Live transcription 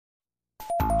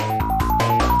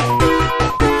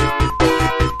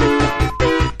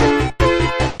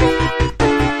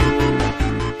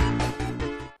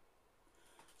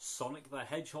the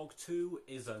Hedgehog 2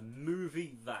 is a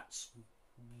movie that's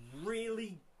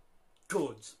really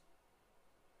good.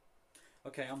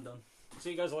 Okay, I'm done.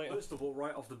 See you guys later. First of all,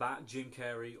 right off the bat, Jim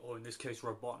Carrey, or in this case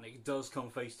Robotnik, does come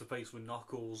face to face with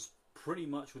Knuckles pretty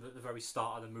much at the very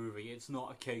start of the movie. It's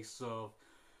not a case of,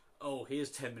 oh, here's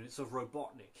 10 minutes of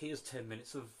Robotnik, here's 10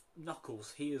 minutes of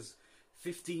Knuckles, here's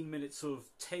 15 minutes of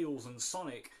Tails and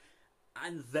Sonic,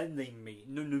 and then they meet.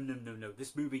 No, no, no, no, no.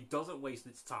 This movie doesn't waste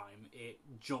its time. It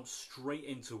jumps straight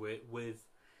into it with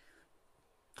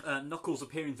Knuckles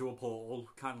appearing through a portal,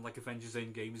 kind of like Avengers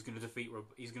Endgame. He's going to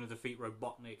defeat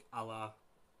Robotnik, a la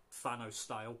Thanos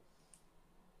style,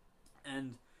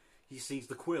 and he sees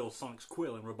the quill, Sonic's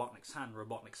quill, in Robotnik's hand.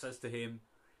 Robotnik says to him,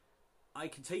 "I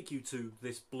can take you to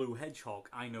this blue hedgehog.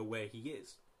 I know where he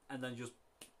is." And then just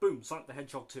boom, Sonic the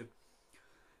Hedgehog 2.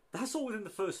 That's all within the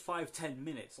first 5-10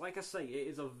 minutes. Like I say, it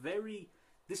is a very...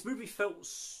 This movie felt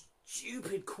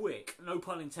stupid quick, no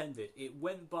pun intended. It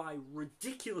went by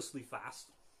ridiculously fast,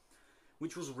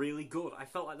 which was really good. I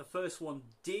felt like the first one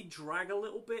did drag a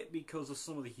little bit because of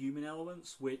some of the human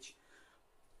elements, which,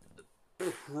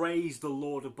 praise the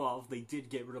Lord above, they did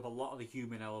get rid of a lot of the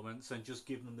human elements and just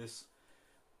give them this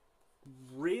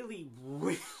really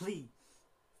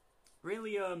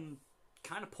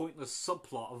kind of pointless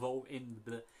subplot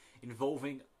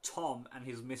involving Tom and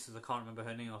his missus. I can't remember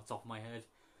her name off the top of my head.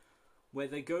 Where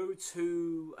they go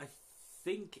to, I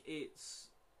think it's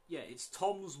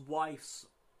Tom's wife's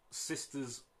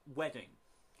sister's wedding.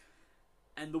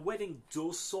 And the wedding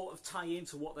does sort of tie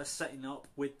into what they're setting up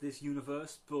with this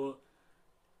universe, but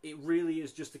it really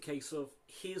is just a case of,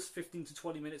 here's 15 to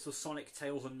 20 minutes of Sonic,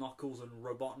 Tails and Knuckles and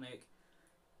Robotnik.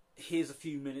 Here's a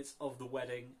few minutes of the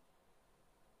wedding,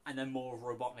 and then more of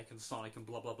Robotnik and Sonic and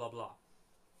blah blah blah blah.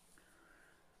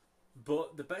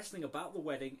 But the best thing about the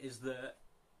wedding is that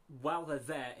while they're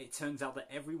there, it turns out that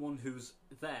everyone who's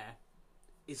there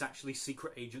is actually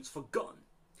secret agents for Gun.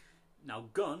 Now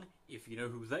Gun, if you know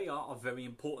who they are very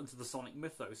important to the Sonic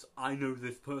mythos. I know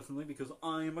this personally because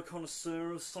I am a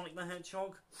connoisseur of Sonic the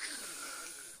Hedgehog.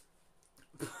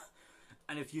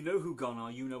 And if you know who Gun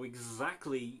are, you know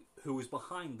exactly who is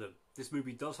behind them. This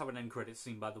movie does have an end credits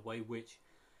scene, by the way, which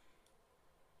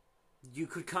you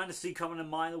could kind of see coming a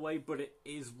mile away, but it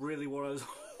is really one of those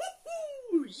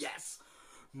yes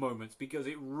moments, because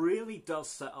it really does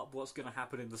set up what's going to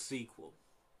happen in the sequel.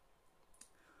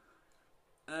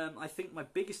 I think my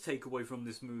biggest takeaway from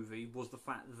this movie was the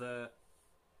fact that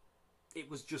it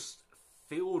was just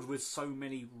filled with so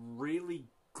many really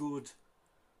good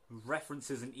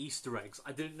references and Easter eggs.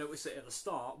 I didn't notice it at the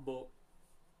start, but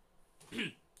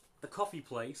the coffee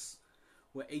place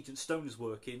where Agent Stone is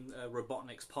working,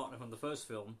 Robotnik's partner from the first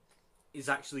film, is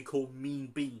actually called Mean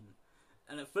Bean.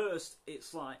 And at first,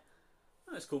 it's like,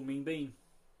 oh, it's called Mean Bean.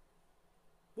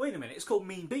 Wait a minute, it's called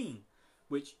Mean Bean.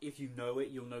 Which, if you know it,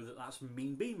 you'll know that that's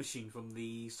Mean Bean Machine from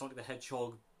the Sonic the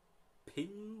Hedgehog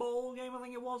pinball game, I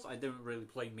think it was. I don't really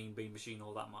play Mean Bean Machine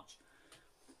all that much.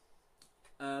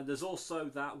 There's also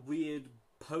that weird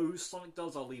pose Sonic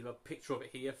does. I'll leave a picture of it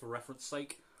here for reference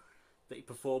sake. That he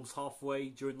performs halfway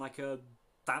during like a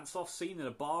dance-off scene in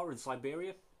a bar in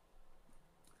Siberia.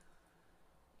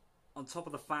 On top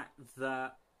of the fact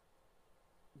that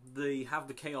they have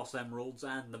the Chaos Emeralds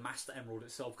and the Master Emerald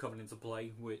itself coming into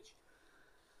play, which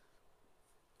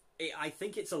I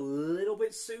think it's a little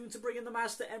bit soon to bring in the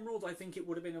Master Emerald. I think it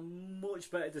would have been a much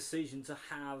better decision to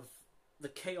have the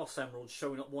Chaos Emerald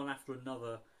showing up one after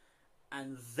another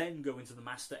and then go into the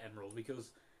Master Emerald,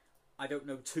 because I don't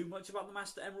know too much about the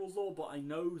Master Emerald lore, but I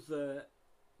know that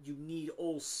you need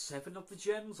all 7 of the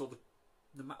gems,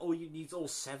 or you need all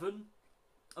 7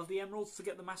 of the emeralds to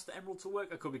get the Master Emerald to work.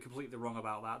 I could be completely wrong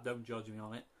about that, don't judge me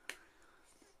on it.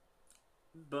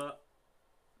 But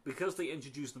because they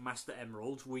introduced the Master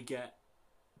Emerald, we get,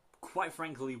 quite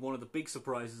frankly, one of the big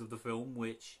surprises of the film,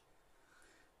 which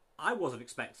I wasn't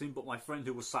expecting, but my friend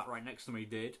who was sat right next to me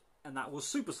did, and that was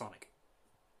Super Sonic.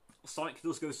 Sonic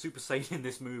does go Super Saiyan in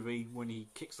this movie when he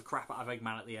kicks the crap out of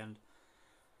Eggman at the end,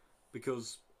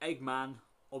 because Eggman,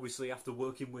 obviously after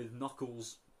working with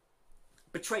Knuckles,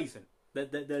 betrays him.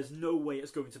 There's no way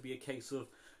it's going to be a case of,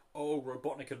 oh,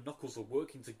 Robotnik and Knuckles are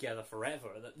working together forever.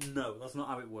 No, that's not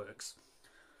how it works.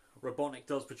 Robotnik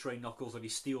does betray Knuckles and he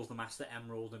steals the Master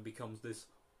Emerald and becomes this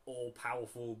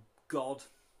all-powerful god.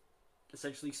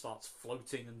 Essentially starts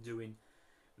floating and doing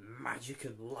magic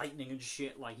and lightning and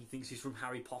shit like he thinks he's from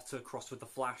Harry Potter crossed with the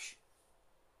Flash.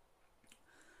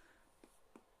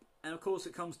 And of course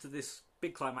it comes to this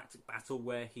big climactic battle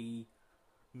where he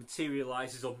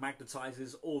materialises or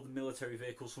magnetises all the military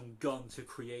vehicles from Gun to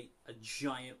create a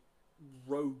giant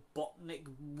Robotnik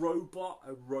robot,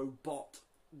 a robot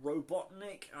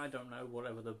Robotnik. I don't know,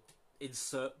 whatever the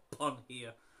insert pun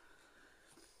here.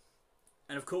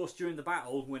 And of course, during the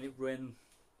battle, when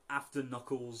after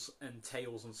Knuckles and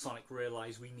Tails and Sonic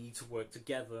realise we need to work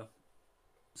together,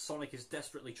 Sonic is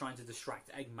desperately trying to distract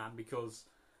Eggman because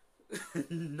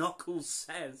Knuckles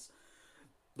says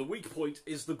the weak point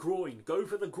is the groin. Go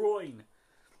for the groin.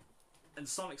 And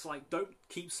Sonic's like, don't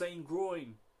keep saying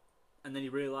groin. And then he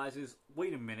realises,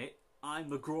 wait a minute, I'm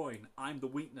the groin. I'm the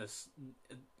weakness.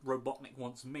 Robotnik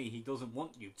wants me. He doesn't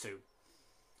want you to.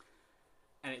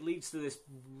 And it leads to this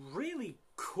really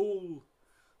cool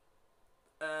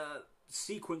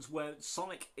sequence where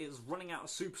Sonic is running out of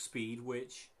super speed,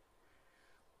 which...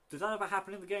 Did that ever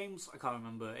happen in the games? I can't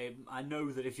remember. I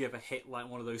know that if you ever hit like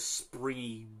one of those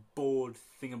springy board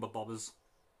thingamabobbers,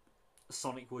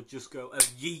 Sonic would just go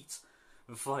yeet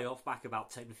and fly off back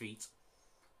about 10 feet.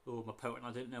 Oh, my poet,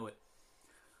 I didn't know it.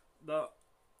 But,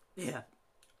 yeah.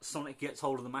 Sonic gets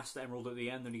hold of the Master Emerald at the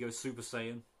end, and he goes Super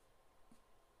Saiyan.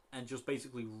 And just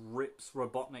basically rips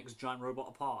Robotnik's giant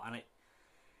robot apart. And it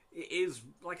is,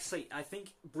 like I say, I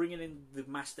think bringing in the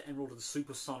Master Emerald of the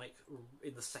Super Sonic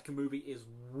in the second movie is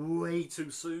way too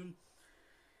soon.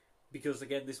 Because,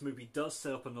 again, this movie does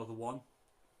set up another one,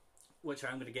 which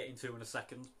I'm going to get into in a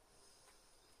second.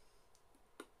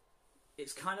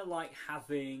 It's kind of like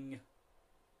having...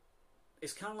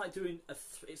 It's kind of like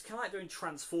doing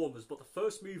Transformers, but the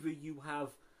first movie you have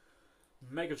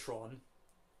Megatron,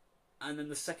 and then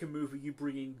the second movie you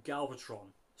bring in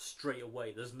Galvatron straight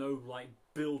away. There's no like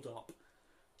build up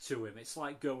to him. It's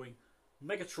like going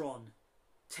Megatron,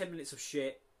 10 minutes of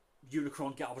shit,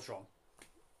 Unicron, Galvatron.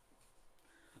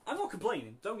 I'm not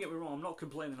complaining. Don't get me wrong. I'm not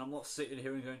complaining. I'm not sitting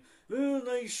here and going, oh,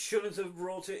 they shouldn't have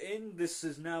brought it in. This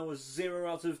is now a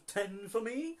 0 out of 10 for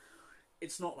me.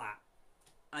 It's not that.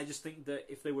 I just think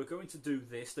that if they were going to do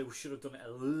this, they should have done it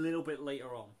a little bit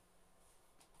later on.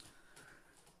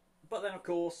 But then, of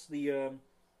course,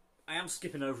 I am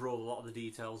skipping over a lot of the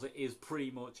details. It is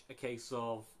pretty much a case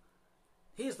of,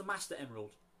 here's the Master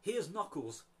Emerald, here's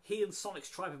Knuckles, he and Sonic's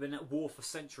tribe have been at war for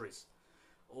centuries.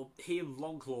 Or he and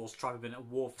Longclaw's tribe have been at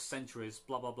war for centuries,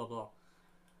 blah blah blah blah.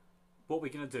 What are we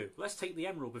going to do? Let's take the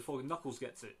Emerald before Knuckles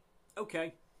gets it.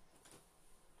 Okay.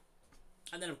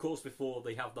 And then, of course, before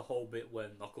they have the whole bit where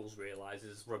Knuckles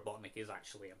realises Robotnik is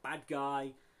actually a bad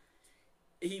guy,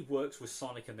 he works with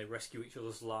Sonic and they rescue each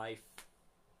other's life.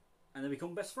 And they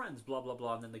become best friends, blah, blah,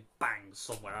 blah, and then they bang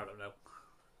somewhere, I don't know.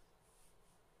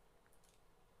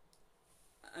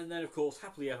 And then, of course,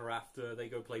 happily ever after, they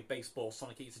go play baseball,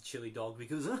 Sonic eats a chili dog,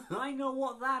 because I know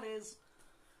what that is!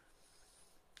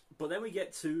 But then we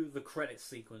get to the credits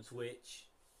sequence, which,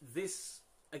 this,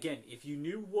 again, if you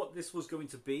knew what this was going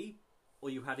to be, or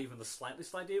you had even the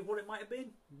slightest idea of what it might have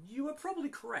been, you were probably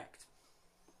correct.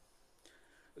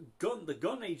 The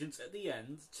gun agents at the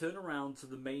end turn around to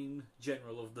the main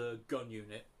general of the gun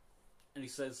unit, and she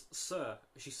says, Sir,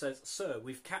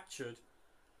 we've captured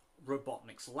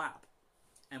Robotnik's lab,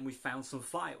 and we found some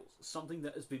files, something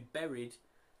that has been buried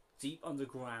deep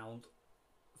underground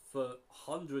for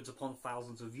hundreds upon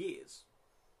thousands of years.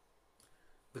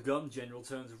 The gun general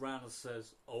turns around and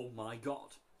says, oh my god.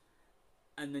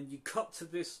 And then you cut to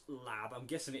this lab, I'm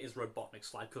guessing it is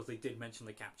Robotnik's lab, because they did mention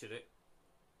they captured it.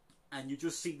 And you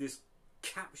just see this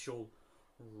capsule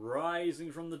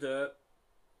rising from the dirt,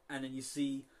 and then you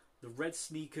see the red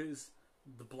sneakers,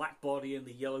 the black body, and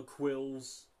the yellow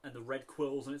quills, and the red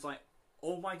quills, and it's like,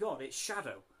 oh my god, it's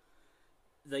Shadow.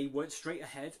 They went straight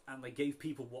ahead, and they gave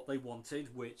people what they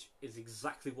wanted, which is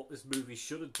exactly what this movie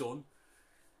should have done.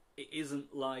 It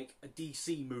isn't like a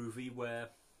DC movie where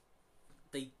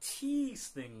they tease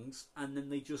things, and then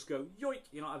they just go, yoink,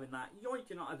 you're not having that, yoink,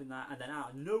 you're not having that, and then out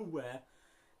of nowhere,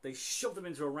 they shove them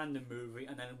into a random movie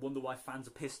and then wonder why fans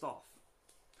are pissed off.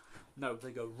 No,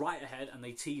 they go right ahead and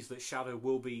they tease that Shadow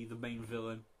will be the main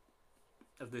villain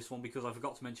of this one, because I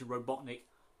forgot to mention Robotnik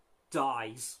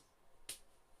dies.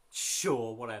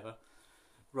 Sure, whatever.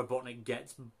 Robotnik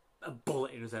gets a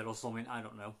bullet in his head or something, I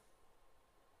don't know.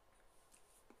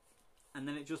 And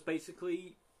then it just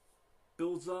basically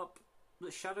builds up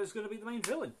that Shadow's going to be the main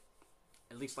villain.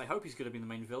 At least I hope he's going to be the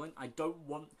main villain. I don't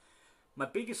want... My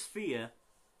biggest fear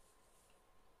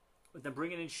when they're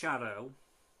bringing in Shadow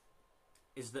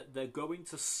is that they're going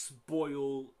to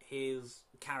spoil his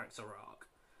character arc.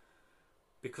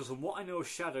 Because from what I know of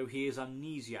Shadow, he is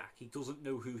amnesiac. He doesn't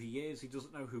know who he is, he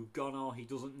doesn't know who Gunn are, he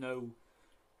doesn't know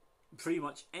pretty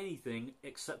much anything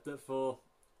except that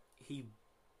he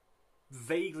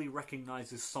vaguely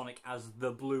recognises Sonic as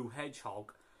the Blue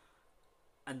Hedgehog,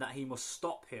 and that he must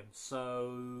stop him.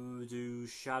 So, do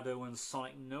Shadow and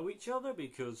Sonic know each other?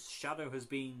 Because Shadow has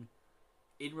been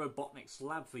in Robotnik's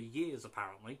lab for years,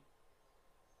 apparently.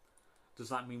 Does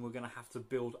that mean we're going to have to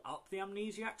build up the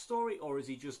Amnesiac story, or is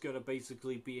he just going to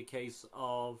basically be a case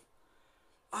of,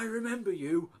 I remember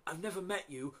you, I've never met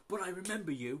you, but I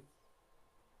remember you?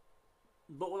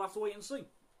 But we'll have to wait and see.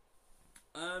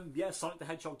 Yeah, Sonic the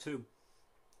Hedgehog 2.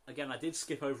 Again, I did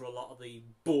skip over a lot of the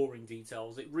boring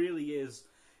details. It really is...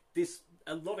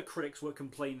 A lot of critics were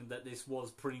complaining that this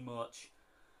was pretty much...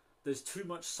 There's too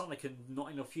much Sonic and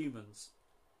not enough humans.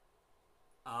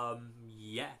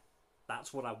 Yeah.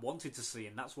 That's what I wanted to see,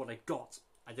 and that's what I got.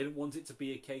 I didn't want it to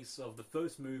be a case of the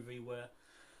first movie where...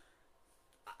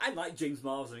 I like James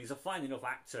Marsden, he's a fine enough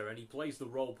actor, and he plays the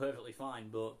role perfectly fine,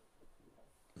 but...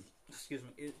 Excuse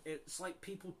me, it's like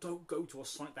people don't go to a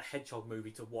Sonic the Hedgehog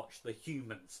movie to watch the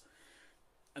humans.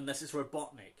 Unless it's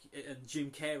Robotnik, and Jim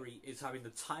Carrey is having the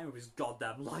time of his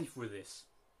goddamn life with this.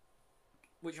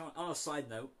 Which, on a side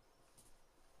note,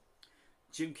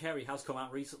 Jim Carrey has come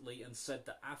out recently and said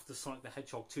that after Sonic the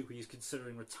Hedgehog 2 he is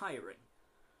considering retiring.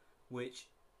 Which,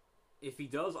 if he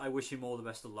does, I wish him all the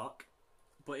best of luck.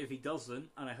 But if he doesn't,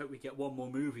 and I hope we get one more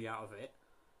movie out of it,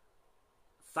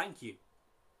 thank you.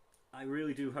 I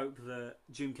really do hope that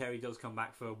Jim Carrey does come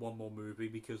back for one more movie,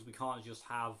 because we can't just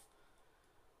have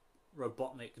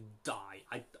Robotnik die.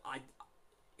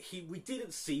 We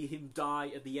didn't see him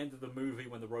die at the end of the movie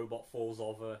when the robot falls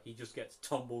over. He just gets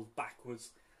tumbled backwards.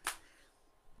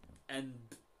 And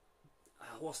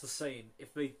what's the saying?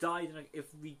 If we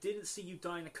didn't see you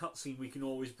die in a cutscene, we can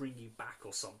always bring you back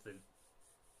or something.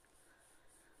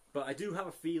 But I do have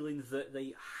a feeling that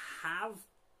they have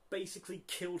basically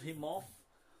killed him off.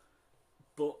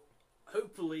 But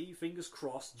hopefully, fingers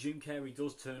crossed, Jim Carrey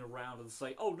does turn around and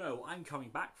say, oh no, I'm coming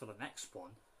back for the next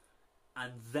one,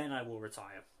 and then I will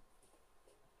retire.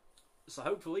 So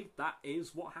hopefully that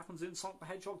is what happens in Sonic the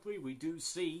Hedgehog 3. We do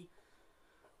see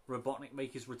Robotnik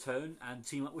make his return and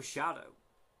team up with Shadow.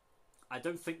 I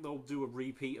don't think they'll do a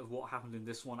repeat of what happened in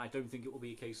this one. I don't think it will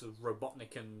be a case of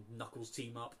Robotnik and Knuckles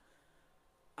team up,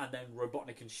 and then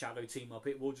Robotnik and Shadow team up.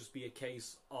 It will just be a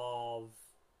case of...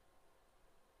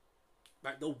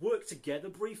 Like, they'll work together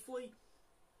briefly,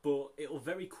 but it'll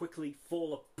very quickly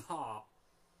fall apart,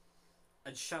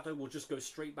 and Shadow will just go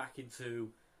straight back into,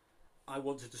 I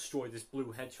want to destroy this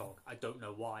blue hedgehog. I don't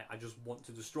know why, I just want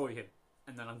to destroy him.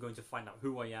 And then I'm going to find out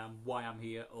who I am, why I'm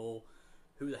here, or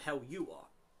who the hell you are.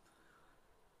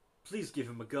 Please give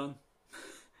him a gun.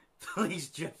 Please,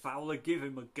 Jeff Fowler, give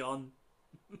him a gun.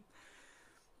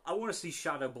 I want to see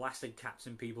Shadow blasting caps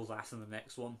in people's ass in the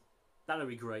next one. That'd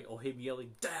be great. Or him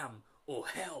yelling, damn! Or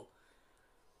hell.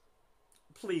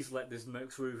 Please let this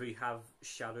next movie have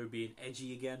Shadow being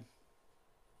edgy again.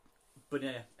 But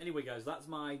yeah, anyway guys, that's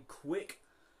my quick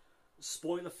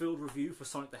spoiler-filled review for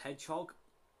Sonic the Hedgehog.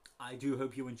 I do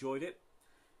hope you enjoyed it.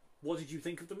 What did you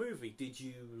think of the movie? Did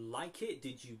you like it?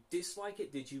 Did you dislike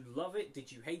it? Did you love it?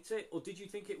 Did you hate it? Or did you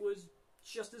think it was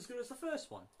just as good as the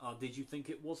first one? Or did you think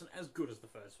it wasn't as good as the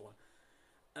first one?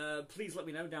 Please let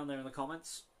me know down there in the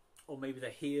comments. Or maybe they're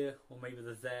here, or maybe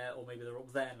they're there, or maybe they're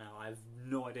up there now. I have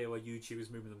no idea where YouTube is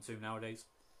moving them to nowadays.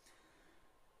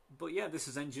 But yeah, this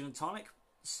is Engine and Tonic,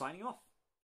 signing off.